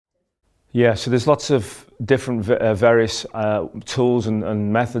Yeah, so there's lots of different various tools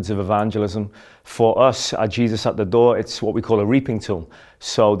and methods of evangelism. For us at Jesus at the Door, it's what we call a reaping tool.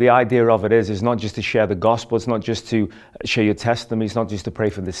 So the idea of it is not just to share the gospel, it's not just to share your testimony, it's not just to pray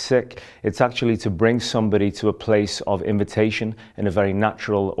for the sick, it's actually to bring somebody to a place of invitation in a very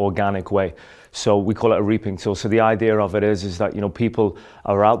natural, organic way. So we call it a reaping tool. So the idea of it is that, people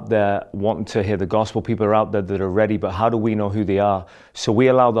are out there wanting to hear the gospel, people are out there that are ready, but how do we know who they are? So we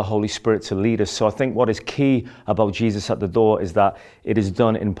allow the Holy Spirit to lead us. So I think what is key about Jesus at the Door is that it is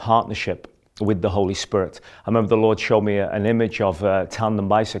done in partnership with the Holy Spirit. I remember the Lord showed me an image of a tandem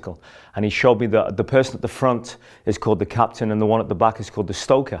bicycle, and he showed me that the person at the front is called the captain and the one at the back is called the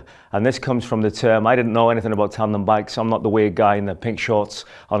stoker. And this comes from the term, I didn't know anything about tandem bikes. I'm not the weird guy in the pink shorts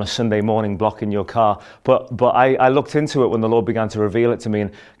on a Sunday morning blocking your car. But I looked into it when the Lord began to reveal it to me.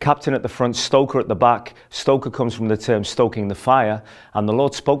 And captain at the front, stoker at the back. Stoker comes from the term stoking the fire. And the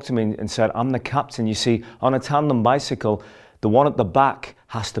Lord spoke to me and said, I'm the captain. You see, on a tandem bicycle, the one at the back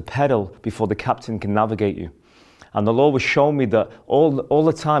has to pedal before the captain can navigate you. And the Lord was showing me that all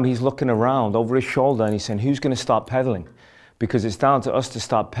the time he's looking around over his shoulder and he's saying, who's going to start pedaling? Because it's down to us to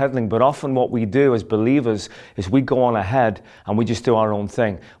start pedaling. But often what we do as believers is we go on ahead and we just do our own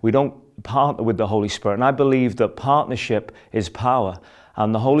thing. We don't partner with the Holy Spirit. And I believe that partnership is power.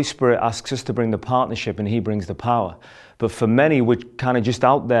 And the Holy Spirit asks us to bring the partnership and he brings the power. But for many, we're kind of just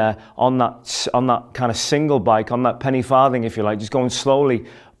out there on that kind of single bike, on that penny farthing, if you like, just going slowly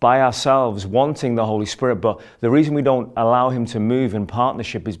by ourselves, wanting the Holy Spirit. But the reason we don't allow him to move in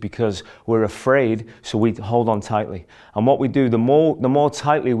partnership is because we're afraid, so we hold on tightly. And what we do, the more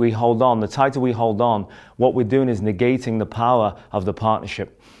tightly we hold on, the tighter we hold on, what we're doing is negating the power of the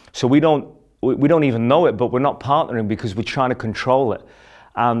partnership. So we don't even know it, but we're not partnering because we're trying to control it.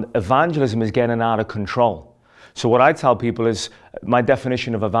 And evangelism is getting out of control. So what I tell people is, my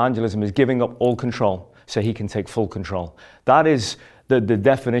definition of evangelism is giving up all control so he can take full control. That is the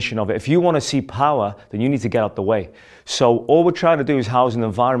definition of it. If you want to see power, then you need to get out the way. So all we're trying to do is house an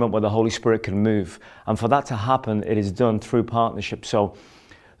environment where the Holy Spirit can move. And for that to happen, it is done through partnership. So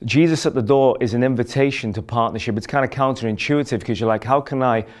Jesus at the Door is an invitation to partnership. It's kind of counterintuitive because you're like, how can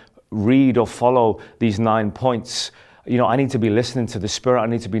I read or follow these 9 points? I need to be listening to the Spirit. I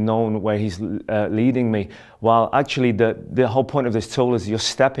need to be knowing where he's leading me. While actually the whole point of this tool is you're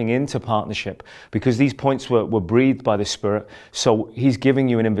stepping into partnership because these points were breathed by the Spirit. So he's giving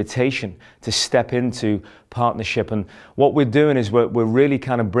you an invitation to step into partnership. And what we're doing is we're really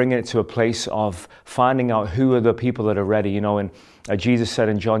kind of bringing it to a place of finding out who are the people that are ready. And Jesus said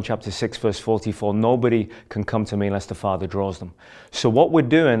in John chapter 6, verse 44, nobody can come to me unless the Father draws them. So what we're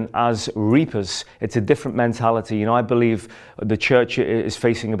doing as reapers, it's a different mentality. I believe the church is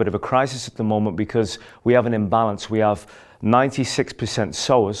facing a bit of a crisis at the moment because we have an imbalance. We have 96%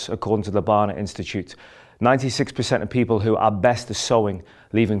 sowers, according to the Barna Institute. 96% of people who are best are sowing,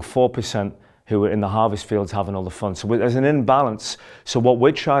 leaving 4% who are in the harvest fields having all the fun. So there's an imbalance. So what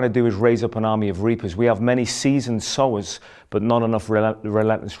we're trying to do is raise up an army of reapers. We have many seasoned sowers, but not enough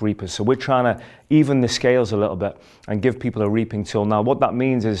relentless reapers. So we're trying to even the scales a little bit and give people a reaping tool. Now, what that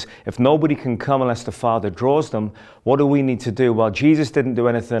means is if nobody can come unless the Father draws them, what do we need to do? Well, Jesus didn't do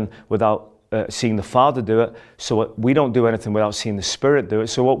anything without seeing the Father do it. So we don't do anything without seeing the Spirit do it.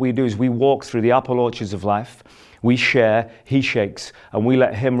 So what we do is we walk through the apple orchards of life. We share, he shakes, and we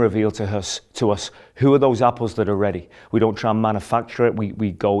let him reveal to us who are those apples that are ready. We don't try and manufacture it,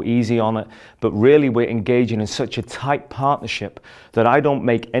 we go easy on it, but really we're engaging in such a tight partnership that I don't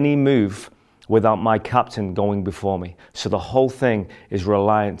make any move without my captain going before me. So the whole thing is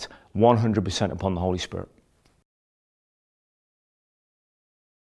reliant 100% upon the Holy Spirit.